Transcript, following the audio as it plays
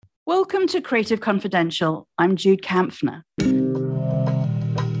Welcome to Creative Confidential. I'm Jude Kampfner.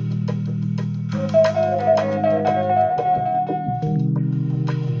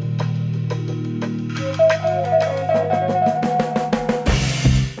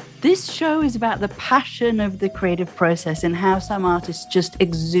 This show is about the passion of the creative process and how some artists just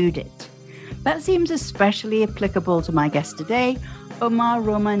exude it. That seems especially applicable to my guest today, Omar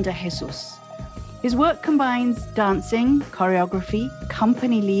Roman de Jesus. His work combines dancing, choreography,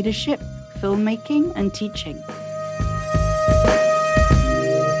 company leadership, filmmaking, and teaching.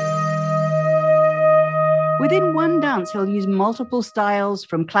 Within one dance, he'll use multiple styles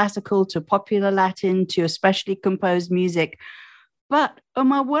from classical to popular Latin to especially composed music. But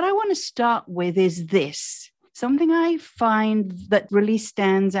Omar, what I want to start with is this, something I find that really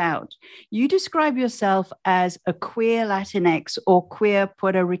stands out. You describe yourself as a queer Latinx or queer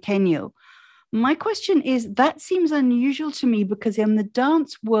Puerto Riqueño. My question is, that seems unusual to me because in the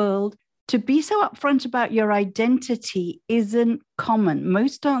dance world, to be so upfront about your identity isn't common.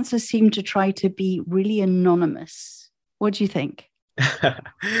 Most dancers seem to try to be really anonymous. What do you think?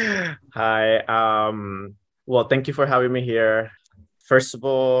 Hi. Well, thank you for having me here. First of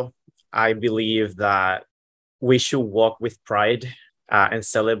all, I believe that we should walk with pride and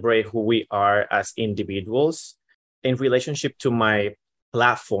celebrate who we are as individuals. In relationship to my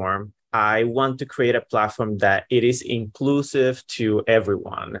platform, I want to create a platform that it is inclusive to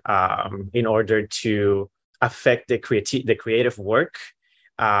everyone in order to affect the creative work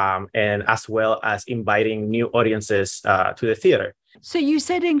and as well as inviting new audiences to the theater. So you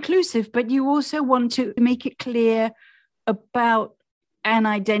said inclusive, but you also want to make it clear about an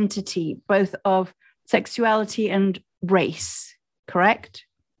identity, both of sexuality and race, correct?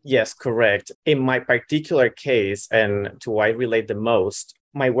 Yes, correct. In my particular case, and to why I relate the most,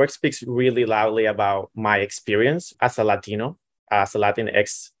 my work speaks really loudly about my experience as a Latino, as a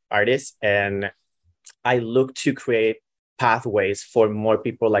Latinx artist, and I look to create pathways for more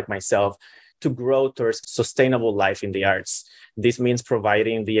people like myself to grow towards sustainable life in the arts. This means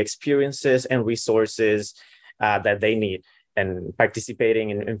providing the experiences and resources that they need, and participating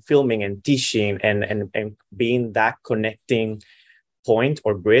in filming and teaching and being that connecting point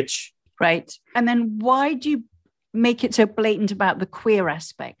or bridge. Right. And then why do you make it so blatant about the queer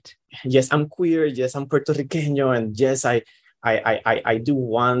aspect? Yes, I'm queer. Yes, I'm Puerto Riqueño. And yes, I do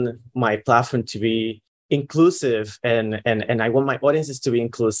want my platform to be inclusive and I want my audiences to be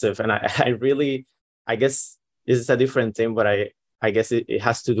inclusive. And I guess this is a different thing, but I guess it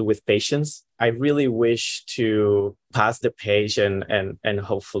has to do with patience. I really wish to pass the page and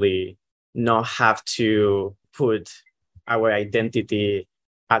hopefully not have to put our identity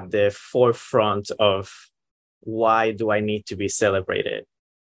at the forefront of why do I need to be celebrated.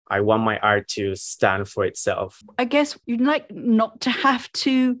 I want my art to stand for itself. I guess you'd like not to have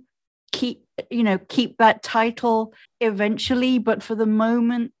to keep that title eventually, but for the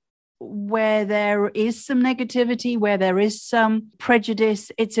moment, where there is some negativity, where there is some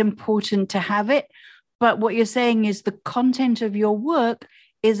prejudice, it's important to have it. But what you're saying is the content of your work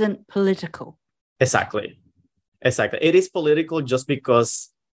isn't political. Exactly. It is political just because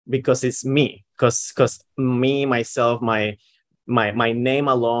it's me, because me, myself, my name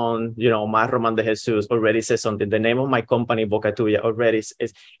alone, Omar Roman de Jesus already says something. The name of my company, Boca Tuya, already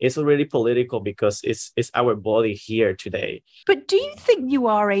is already political because it's our body here today. But do you think you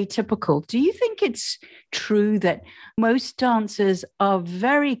are atypical? Do you think it's true that most dancers are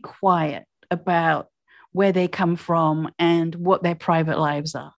very quiet about where they come from and what their private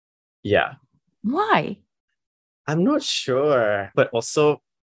lives are? Yeah. Why? I'm not sure, but also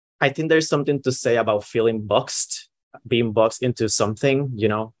I think there's something to say about being boxed into something,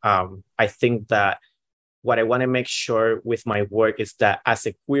 I think that what I want to make sure with my work is that as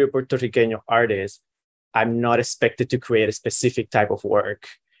a queer Puerto Riqueño artist, I'm not expected to create a specific type of work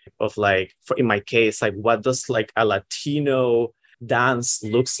of in my case, what does a Latino dance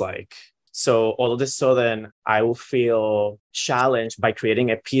looks like? So all of a sudden I will feel challenged by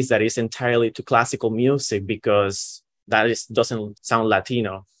creating a piece that is entirely to classical music because doesn't sound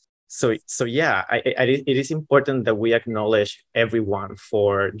Latino. So yeah, it is important that we acknowledge everyone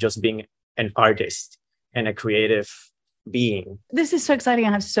for just being an artist and a creative being. This is so exciting.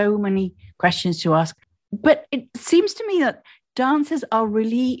 I have so many questions to ask. But it seems to me that dancers are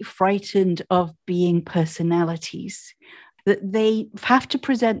really frightened of being personalities, that they have to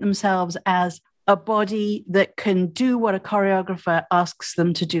present themselves as a body that can do what a choreographer asks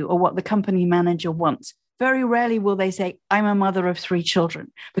them to do or what the company manager wants. Very rarely will they say, I'm a mother of 3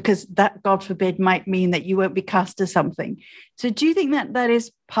 children, because that, God forbid, might mean that you won't be cast as something. So do you think that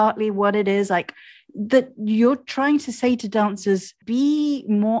is partly what it is? that you're trying to say to dancers, be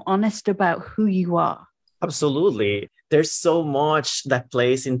more honest about who you are. Absolutely. There's so much that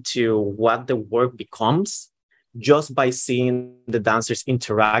plays into what the work becomes just by seeing the dancers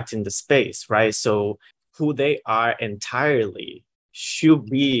interact in the space, right? So who they are entirely should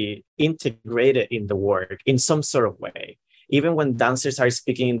be integrated in the work in some sort of way. Even when dancers are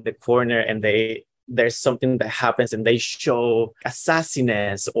speaking in the corner and there's something that happens and they show a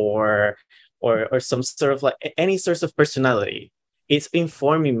sassiness or some sort of like any source of personality, it's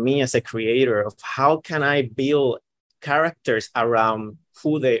informing me as a creator of how can I build characters around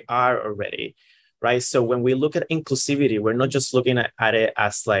who they are already, right? So when we look at inclusivity, we're not just looking at it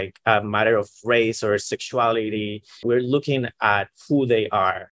as like a matter of race or sexuality. We're looking at who they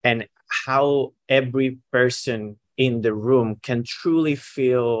are and how every person in the room can truly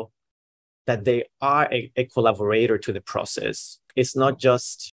feel that they are a collaborator to the process. It's not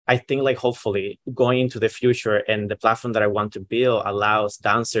just, I think, like hopefully going into the future and the platform that I want to build allows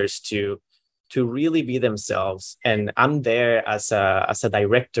dancers to really be themselves. And I'm there as a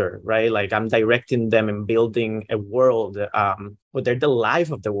director, right? Like I'm directing them and building a world, but they're the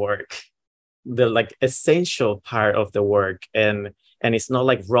life of the work, the like essential part of the work. And it's not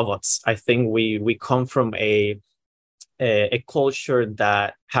like robots. I think we come from a culture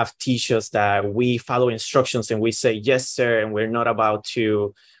that have teach us that we follow instructions and we say, yes, sir. And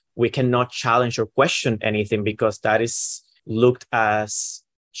we cannot challenge or question anything because that is looked as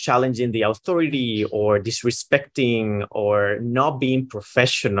challenging the authority or disrespecting or not being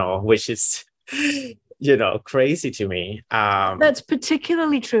professional, which is, crazy to me. That's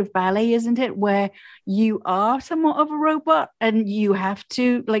particularly true of ballet, isn't it? Where you are somewhat of a robot and you have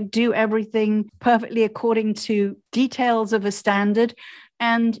to like do everything perfectly according to details of a standard.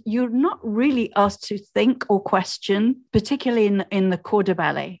 And you're not really asked to think or question, particularly in the corps de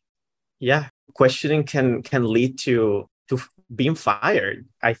ballet. Yeah, questioning can lead to being fired.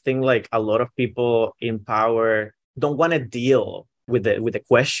 I think like a lot of people in power don't want to deal with the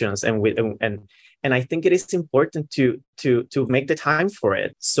questions and I think it is important to make the time for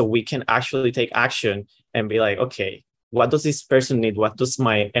it so we can actually take action and be like, okay, what does this person need? What does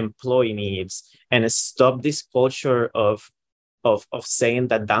my employee needs? And stop this culture of saying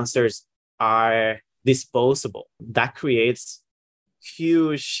that dancers are disposable. That creates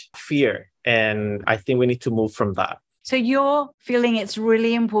huge fear. And I think we need to move from that. So you're feeling it's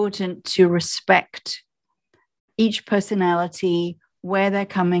really important to respect each personality, where they're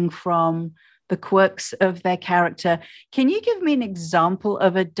coming from, the quirks of their character. Can you give me an example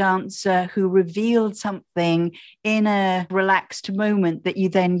of a dancer who revealed something in a relaxed moment that you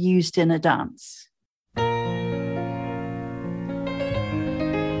then used in a dance?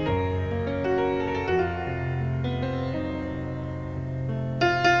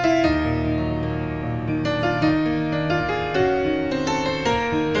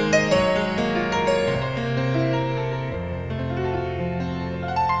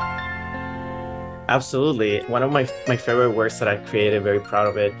 Absolutely. One of my favorite works that I created, very proud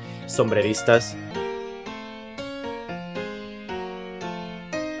of it, Sombreristas.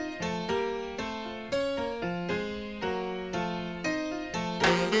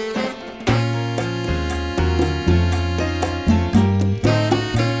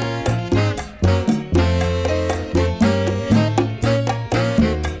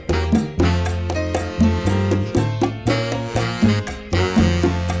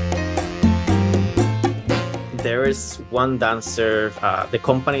 There is one dancer, the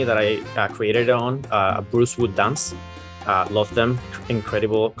company that I created on, Bruce Wood Dance. Love them,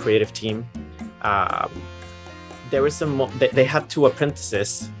 incredible creative team. There was they had two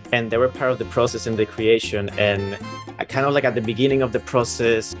apprentices, and they were part of the process in the creation. And kind of like at the beginning of the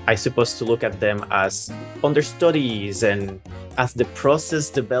process, I supposed to look at them as understudies, and as the process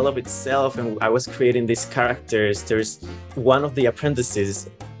developed itself, and I was creating these characters. There's one of the apprentices.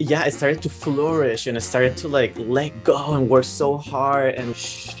 Yeah, it started to flourish and it started to like let go and work so hard and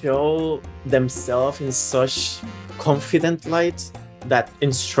show themselves in such confident light that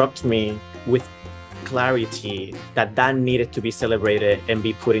instruct me with clarity that needed to be celebrated and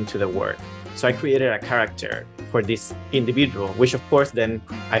be put into the work. So I created a character for this individual, which of course then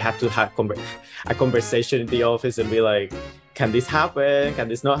I had to have a conversation in the office and be like, can this happen? Can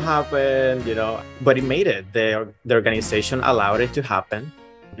this not happen? But it made it. The organization allowed it to happen.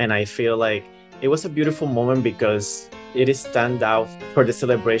 And I feel like it was a beautiful moment because it is stand out for the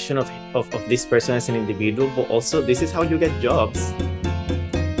celebration of this person as an individual, but also this is how you get jobs.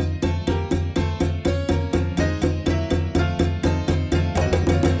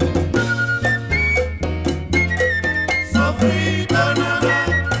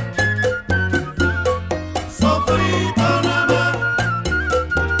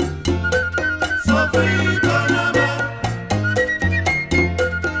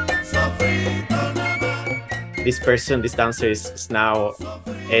 this person, this dancer is now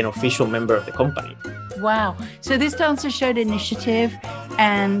an official member of the company. Wow. So this dancer showed initiative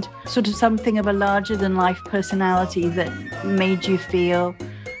and sort of something of a larger than life personality that made you feel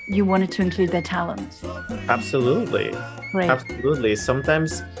you wanted to include their talents. Absolutely. Great. Absolutely.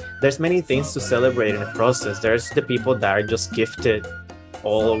 Sometimes there's many things to celebrate in the process. There's the people that are just gifted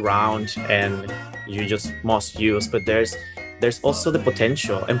all around and you just must use, but there's also the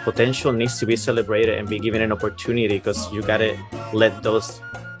potential, and potential needs to be celebrated and be given an opportunity, because you gotta let those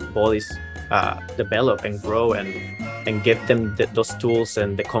bodies develop and grow and give them those tools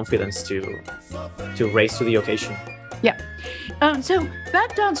and the confidence to raise to the occasion. Yeah. So that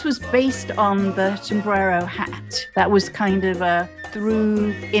dance was based on the sombrero hat. That was kind of a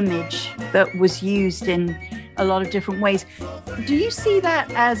through image that was used in a lot of different ways. Do you see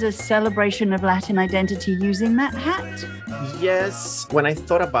that as a celebration of Latin identity using that hat? Yes. When I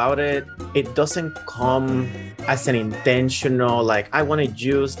thought about it, it doesn't come as an intentional, like, I want to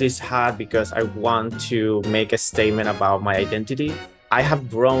use this hat because I want to make a statement about my identity. I have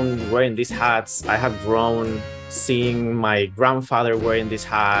grown wearing these hats. I have grown seeing my grandfather wearing this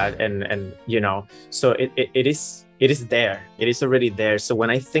hat, and so it is there. It is already there. So when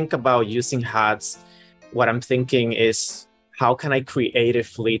I think about using hats, what I'm thinking is, how can I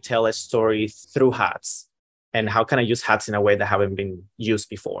creatively tell a story through hats? And how can I use hats in a way that haven't been used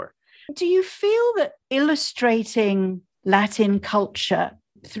before? Do you feel that illustrating Latin culture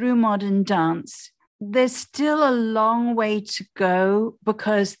through modern dance, there's still a long way to go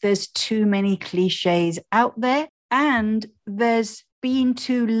because there's too many cliches out there and there's been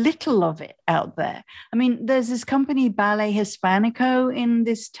too little of it out there? I mean, there's this company, Ballet Hispanico, in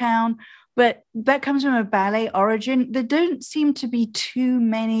this town, but that comes from a ballet origin. There don't seem to be too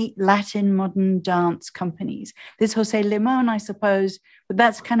many Latin modern dance companies. There's Jose Limon, I suppose, but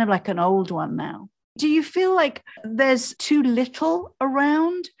that's kind of like an old one now. Do you feel like there's too little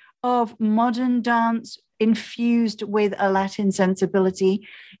around of modern dance infused with a Latin sensibility?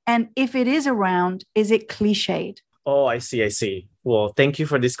 And if it is around, is it cliched? Oh, I see. Well, thank you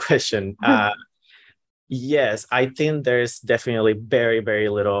for this question. Yes, I think there's definitely very, very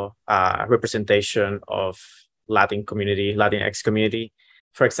little representation of Latin community, LatinX community.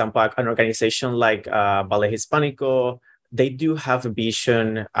 For example, an organization like Ballet Hispanico, they do have a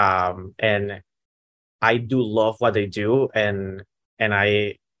vision, and I do love what they do, and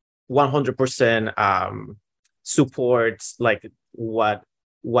I 100% support like what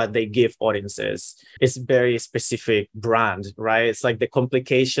they give audiences. It's very specific brand, right? It's like the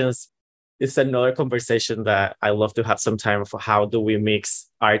complications. It's another conversation that I love to have some time for. How do we mix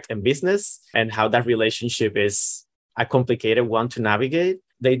art and business, and how that relationship is a complicated one to navigate.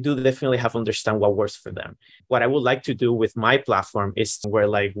 They do definitely have to understand what works for them. What I would like to do with my platform is where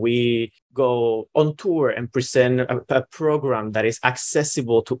like we go on tour and present a program that is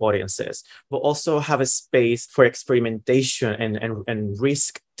accessible to audiences, but also have a space for experimentation and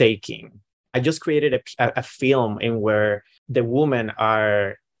risk taking. I just created a film in where the women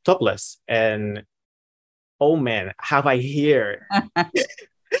are topless, and oh man, have I here.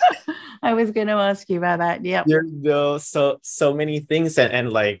 I was going to ask you about that. Yeah. So many things,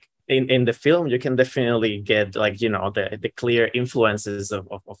 and like in the film, you can definitely get like, the clear influences of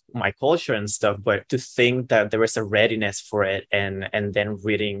my culture and stuff. But to think that there was a readiness for it, and then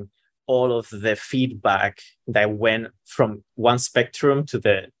reading all of the feedback that went from one spectrum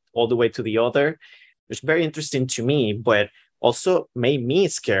all the way to the other, it's very interesting to me, but also made me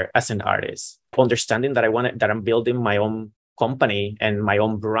scared as an artist, understanding that I'm building my own company and my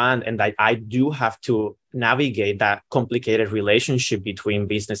own brand, and that I do have to navigate that complicated relationship between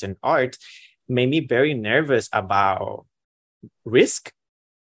business and art, made me very nervous about risk,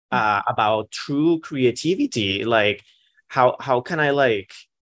 about true creativity. Like, how can I like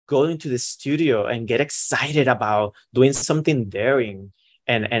go into the studio and get excited about doing something daring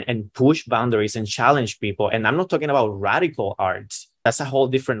and push boundaries and challenge people? And I'm not talking about radical art. That's a whole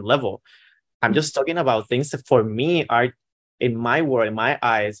different level. I'm just talking about things that for me are, in my world, in my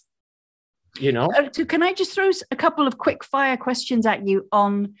eyes, So can I just throw a couple of quick fire questions at you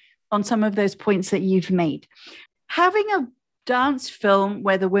on some of those points that you've made? Having a dance film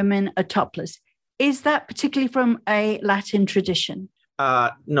where the women are topless, is that particularly from a Latin tradition?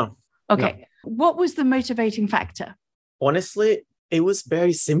 No. Okay. No. What was the motivating factor? Honestly, it was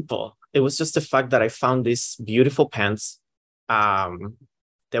very simple. It was just the fact that I found these beautiful pants.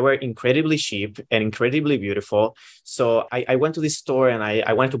 They were incredibly cheap and incredibly beautiful. So I went to this store and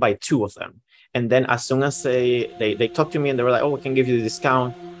I wanted to buy 2 of them. And then as soon as they talked to me and they were like, oh, we can give you the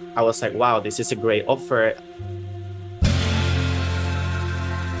discount, I was like, wow, this is a great offer.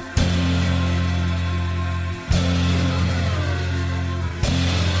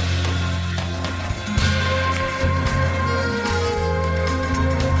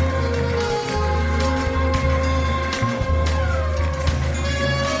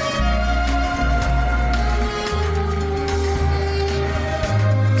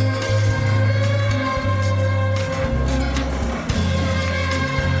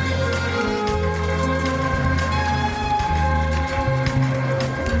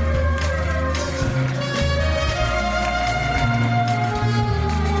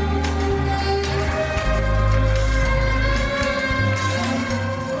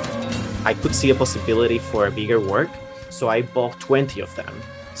 I could see a possibility for a bigger work. So I bought 20 of them.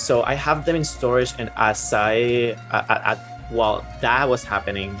 So I have them in storage. And as while that was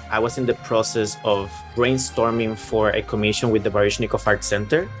happening, I was in the process of brainstorming for a commission with the Baryshnikov Art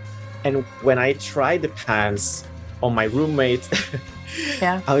Center. And when I tried the pants on my roommate,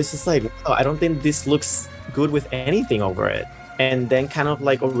 I was just like, wow, I don't think this looks good with anything over it. And then kind of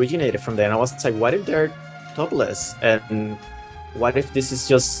like originated from there. And I was like, what if they're topless? And what if this is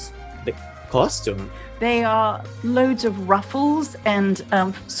just the costume? They are loads of ruffles and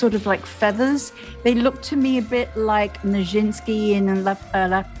sort of like feathers. They look to me a bit like Nijinsky in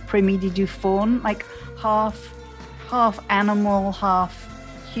L'après-midi du Faun, like half animal, half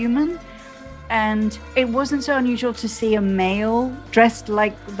human. And it wasn't so unusual to see a male dressed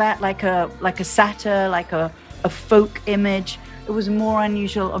like that, like a satyr, like a folk image. It was more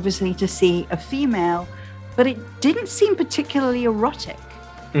unusual, obviously, to see a female, but it didn't seem particularly erotic.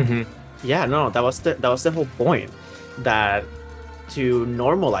 Mm-hmm. Yeah, no, that was the whole point, that to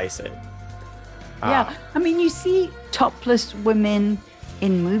normalize it. Yeah, I mean, you see topless women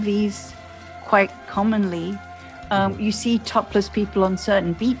in movies quite commonly. You see topless people on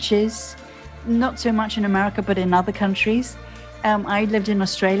certain beaches, not so much in America, but in other countries. I lived in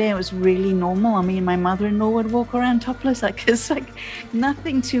Australia. It was really normal. I mean, my mother-in-law would walk around topless. Like, it's like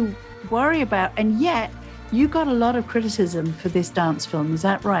nothing to worry about. And yet, you got a lot of criticism for this dance film. Is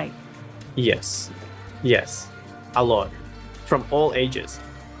that right? Yes, a lot, from all ages.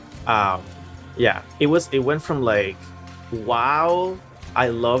 Yeah, it went from like, wow, I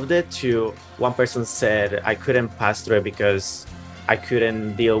loved it, to one person said I couldn't pass through it because I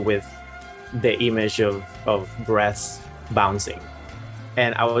couldn't deal with the image of breasts bouncing.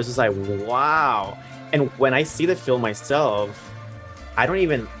 And I was just like, wow. And when I see the film myself, I don't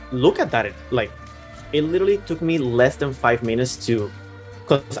even look at that. Like, it literally took me less than 5 minutes to,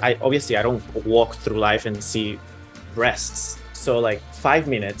 because I don't walk through life and see breasts. So like 5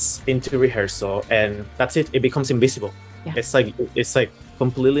 minutes into rehearsal, and that's it. It becomes invisible. Yeah. It's like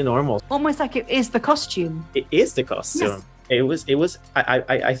completely normal. Almost like it is the costume. It is the costume. Yes. It was.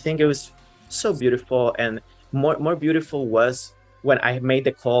 I think it was so beautiful, and more beautiful was when I made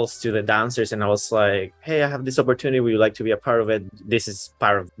the calls to the dancers, and I was like, hey, I have this opportunity. Would you like to be a part of it? This is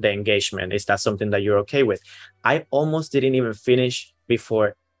part of the engagement. Is that something that you're okay with? I almost didn't even finish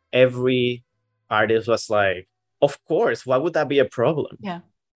before every artist was like, of course, why would that be a problem? Yeah.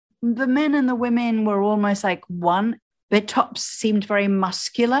 The men and the women were almost like one. Their tops seemed very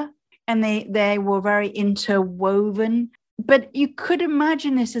muscular, and they were very interwoven. But you could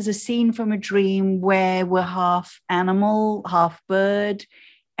imagine this as a scene from a dream where we're half animal, half bird,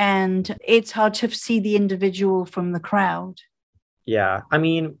 and it's hard to see the individual from the crowd. Yeah, I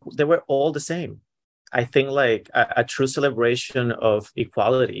mean, they were all the same. I think like a true celebration of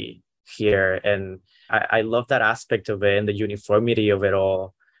equality here. And I love that aspect of it, and the uniformity of it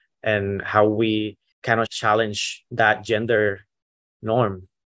all, and how we kind of challenge that gender norm.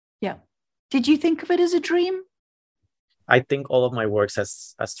 Yeah. Did you think of it as a dream? I think all of my works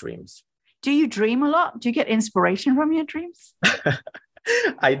as dreams. Do you dream a lot? Do you get inspiration from your dreams?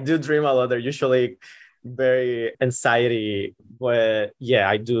 I do dream a lot. They're usually very anxiety, but yeah,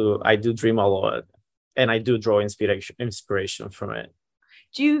 I do dream a lot, and I do draw inspiration from it.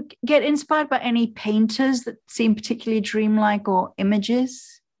 Do you get inspired by any painters that seem particularly dreamlike, or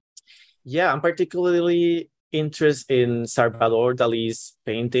images? Yeah, I'm particularly interested in Salvador Dali's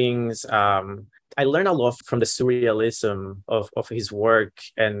paintings. I learned a lot from the surrealism of his work,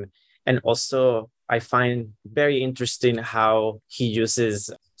 and also I find very interesting how he uses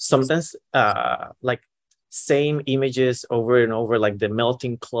sometimes like same images over and over, like the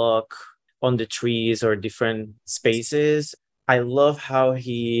melting clock on the trees or different spaces. I love how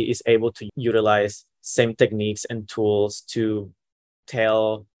he is able to utilize same techniques and tools to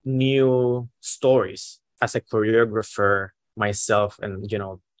tell new stories. As a choreographer myself, and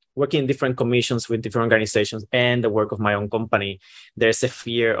working in different commissions with different organizations and the work of my own company, there's a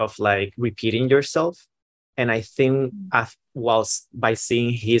fear of like repeating yourself. And I think whilst by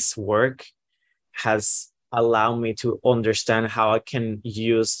seeing his work has allowed me to understand how I can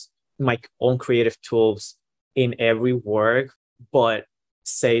use my own creative tools in every work, but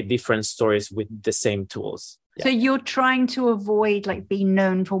say different stories with the same tools. So you're trying to avoid like being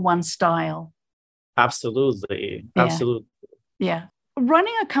known for one style. Absolutely. Yeah. Absolutely. Yeah.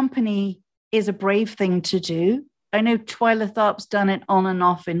 Running a company is a brave thing to do. I know Twyla Tharp's done it on and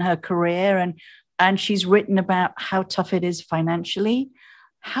off in her career, and she's written about how tough it is financially.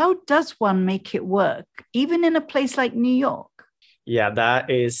 How does one make it work, even in a place like New York? Yeah, that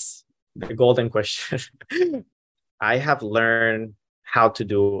is the golden question. I have learned how to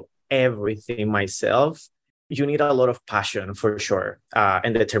do everything myself, you need a lot of passion for sure,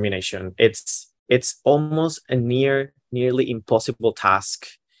 and determination. It's almost a nearly impossible task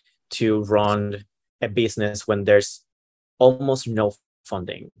to run a business when there's almost no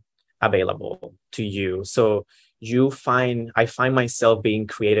funding available to you. So I find myself being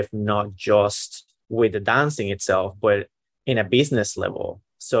creative, not just with the dancing itself, but in a business level.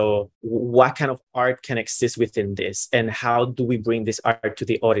 So what kind of art can exist within this? And how do we bring this art to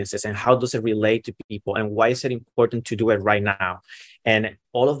the audiences? And how does it relate to people? And why is it important to do it right now? And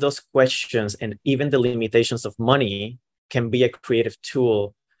all of those questions, and even the limitations of money, can be a creative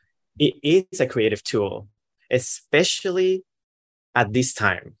tool. It is a creative tool, especially at this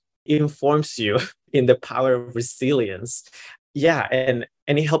time. It informs you in the power of resilience. Yeah, and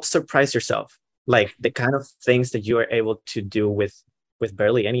it helps surprise yourself, like the kind of things that you are able to do with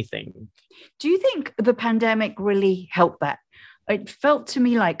barely anything. Do you think the pandemic really helped that? It felt to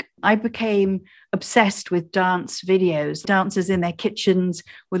me like I became obsessed with dance videos, dancers in their kitchens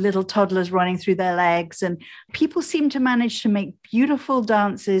with little toddlers running through their legs. And people seem to manage to make beautiful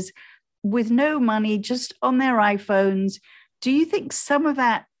dances with no money, just on their iPhones. Do you think some of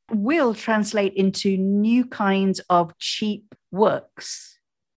that will translate into new kinds of cheap works,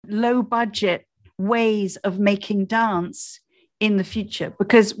 low budget ways of making dance in the future?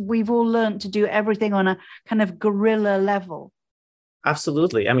 Because we've all learned to do everything on a kind of guerrilla level.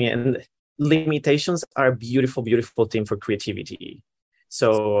 Absolutely. I mean, limitations are a beautiful, beautiful thing for creativity.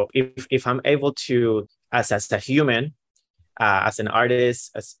 So if I'm able to, as a human, as an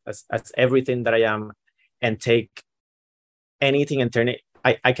artist, as everything that I am, and take anything and turn it,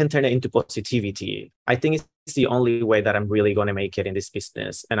 I can turn it into positivity. I think it's the only way that I'm really going to make it in this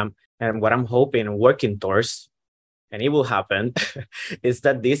business. And what I'm hoping and working towards, and it will happen, is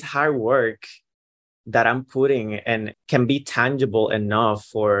that this hard work that I'm putting and can be tangible enough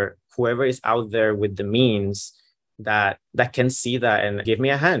for whoever is out there with the means that can see that and give me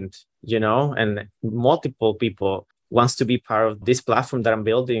a hand, and multiple people wants to be part of this platform that I'm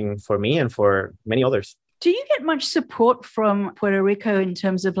building for me and for many others. Do you get much support from Puerto Rico in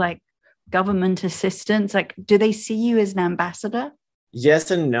terms of like government assistance? Like, do they see you as an ambassador?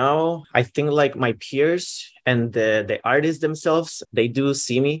 Yes and no. I think like my peers and the artists themselves, they do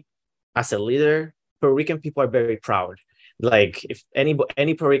see me as a leader. Puerto Rican people are very proud. Like if any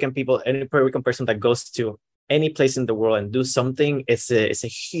Puerto Rican people, any Puerto Rican person that goes to any place in the world and do something, it's a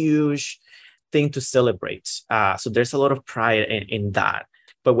huge thing to celebrate. So there's a lot of pride in that.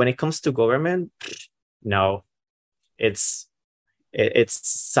 But when it comes to government, no, it's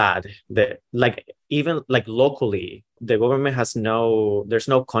sad that like even like locally, the government there's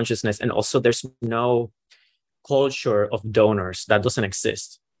no consciousness, and also there's no culture of donors. That doesn't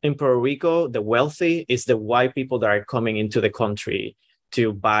exist. In Puerto Rico, the wealthy is the white people that are coming into the country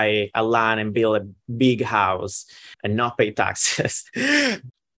to buy a land and build a big house and not pay taxes.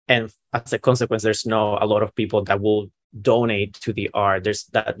 And as a consequence, there's a lot of people that will donate to the art. There's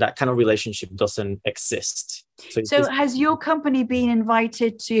that kind of relationship doesn't exist. So has your company been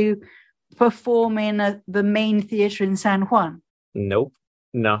invited to perform in the main theater in San Juan? Nope.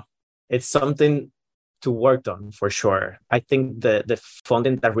 No. It's something to work on for sure. I think the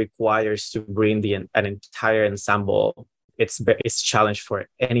funding that requires to bring an entire ensemble, it's challenge for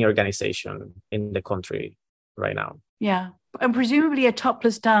any organization in the country right now. Yeah. And presumably a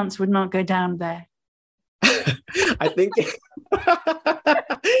topless dance would not go down there. I think they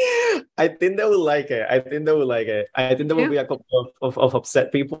would like it. I think there will be a couple of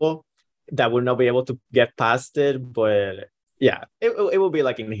upset people that will not be able to get past it. But yeah, it will be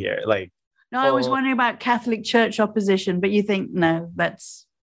like in here. Like, no, I was wondering about Catholic Church opposition, but you think no, that's.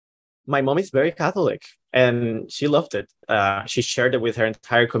 My mom is very Catholic and she loved it. She shared it with her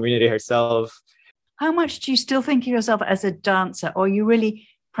entire community herself. How much do you still think of yourself as a dancer, or are you really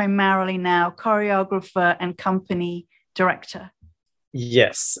primarily now choreographer and company director?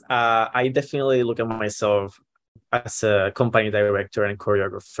 Yes, I definitely look at myself as a company director and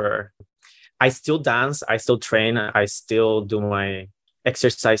choreographer. I still dance, I still train, I still do my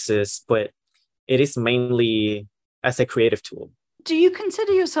exercises, but it is mainly as a creative tool. Do you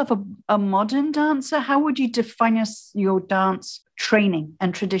consider yourself a modern dancer? How would you define your dance training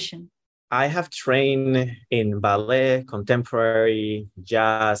and tradition? I have trained in ballet, contemporary,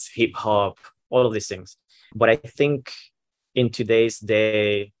 jazz, hip hop, all of these things. But I think in today's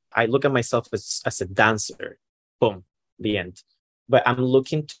day, I look at myself as a dancer. Boom, the end. But I'm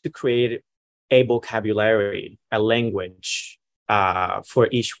looking to create a vocabulary, a language for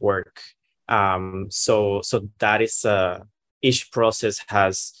each work. So that is each process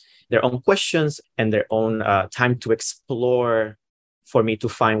has their own questions and their own time to explore for me to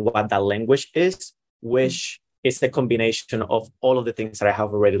find what that language is, which is a combination of all of the things that I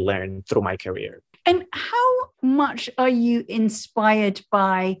have already learned through my career. And how much are you inspired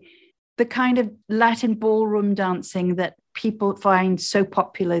by the kind of Latin ballroom dancing that people find so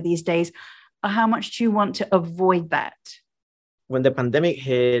popular these days? Or how much do you want to avoid that? When the pandemic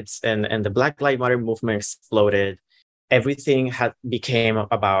hits and the Black Lives Matter movement exploded, everything had became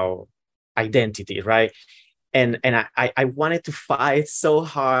about identity, right? And I wanted to fight so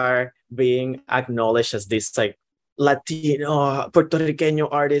hard being acknowledged as this like Latino Puerto Rican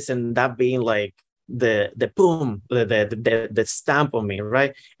artist, and that being like the boom, the stamp on me,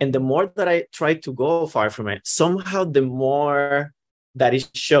 right? And the more that I tried to go far from it, somehow the more that it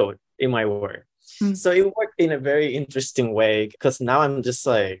showed in my work. So it worked in a very interesting way, because now I'm just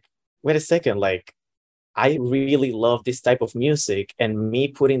like, wait a second, like I really love this type of music, and me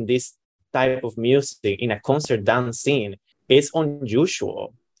putting this type of music in a concert dance scene is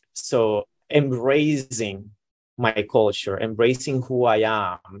unusual. So embracing my culture, embracing who I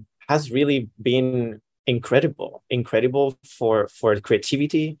am, has really been incredible for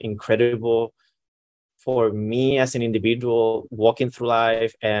creativity, incredible for me as an individual walking through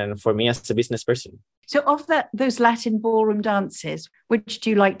life, and for me as a business person. So of those Latin ballroom dances, which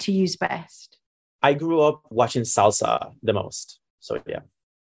do you like to use best? I grew up watching salsa the most. So yeah.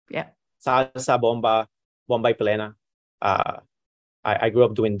 Salsa, bomba y plena. I grew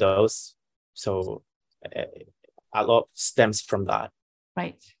up doing those. So a lot stems from that.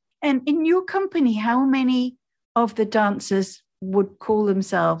 Right. And in your company, how many of the dancers would call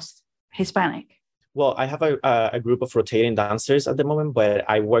themselves Hispanic? Well, I have a group of rotating dancers at the moment, but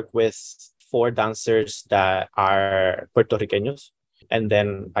I work with 4 dancers that are Puerto Ricanos. And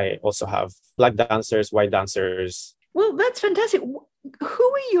then I also have Black dancers, white dancers. Well, that's fantastic.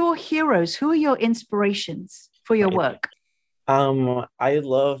 Who are your heroes? Who are your inspirations for your work? I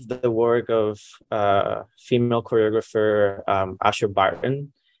love the work of female choreographer Asher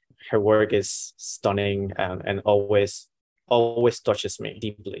Barton. Her work is stunning and always touches me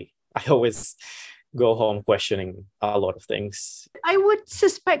deeply. I always go home questioning a lot of things. I would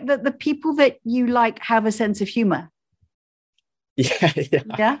suspect that the people that you like have a sense of humor.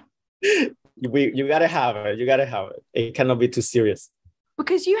 Yeah. You gotta have it. You gotta have it. It cannot be too serious.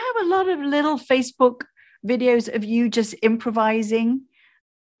 Because you have a lot of little Facebook videos of you just improvising,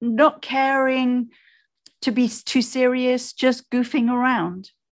 not caring to be too serious, just goofing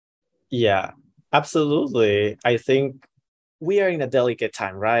around. Yeah, absolutely. I think we are in a delicate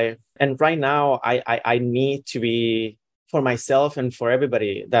time, right? And right now, I need to be, for myself and for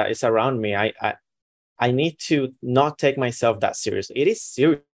everybody that is around me, I need to not take myself that seriously. It is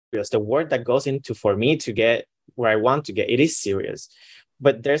serious. The work that goes into for me to get where I want to get, it is serious.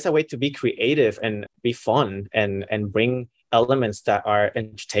 But there's a way to be creative and be fun and bring elements that are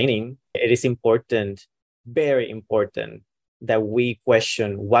entertaining. It is important, very important, that we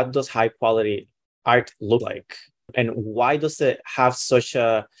question, what does high quality art look like? And why does it have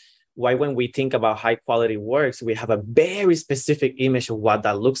why when we think about high quality works, we have a very specific image of what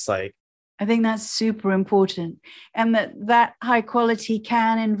that looks like? I think that's super important. And that high quality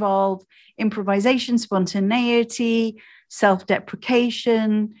can involve improvisation, spontaneity,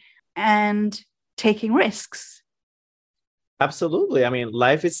 self-deprecation, and taking risks. Absolutely. I mean,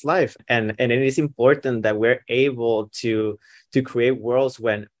 life is life. And it is important that we're able to create worlds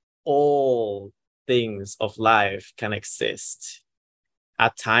when all things of life can exist.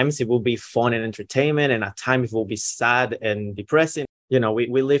 At times it will be fun and entertainment, and at times it will be sad and depressing. You know,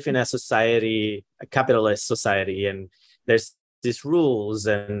 we live in a society, a capitalist society, and there's these rules,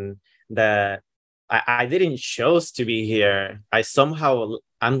 and that I didn't choose to be here. I'm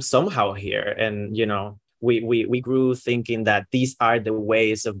somehow here. And, you know, we grew thinking that these are the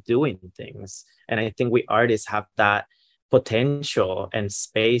ways of doing things. And I think we artists have that potential and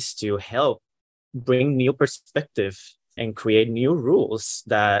space to help bring new perspective and create new rules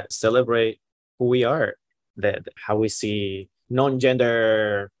that celebrate who we are, that how we see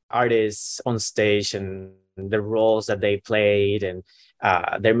non-gender artists on stage and the roles that they played. And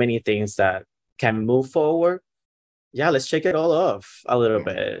there are many things that can move forward. Yeah, let's shake it all off a little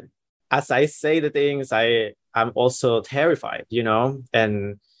bit. As I say the things, I'm also terrified, you know,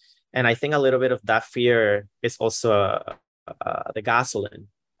 and I think a little bit of that fear is also the gasoline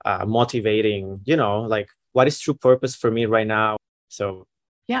motivating, you know, like, what is true purpose for me right now? So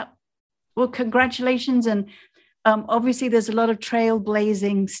yeah, well, congratulations. And obviously there's a lot of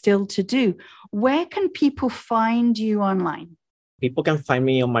trailblazing still to do. Where can people find you online? People can find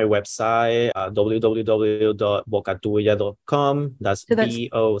me on my website, www.bocatuya.com. That's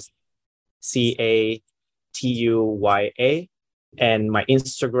BOCATUYA. And my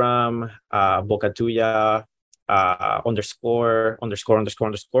Instagram, Bocatuya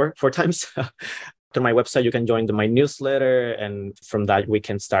 ____ 4 times. To my website, you can join my newsletter, and from that we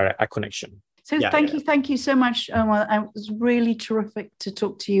can start a connection. So thank you so much, Omar. It was really terrific to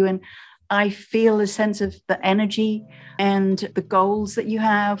talk to you, and I feel a sense of the energy and the goals that you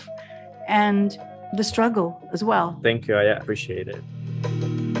have and the struggle as well. Thank you. I appreciate it.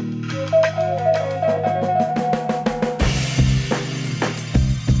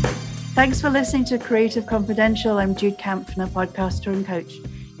 Thanks for listening to Creative Confidential. I'm Jude Kampfner, podcaster and coach.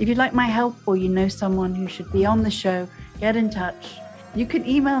 If you'd like my help or you know someone who should be on the show, get in touch. You can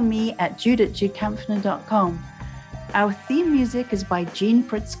email me at jude@judekampfner.com. Our theme music is by Gene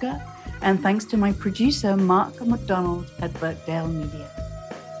Pritzker, and thanks to my producer, Mark McDonald at Birkdale Media.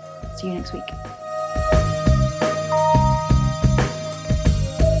 See you next week.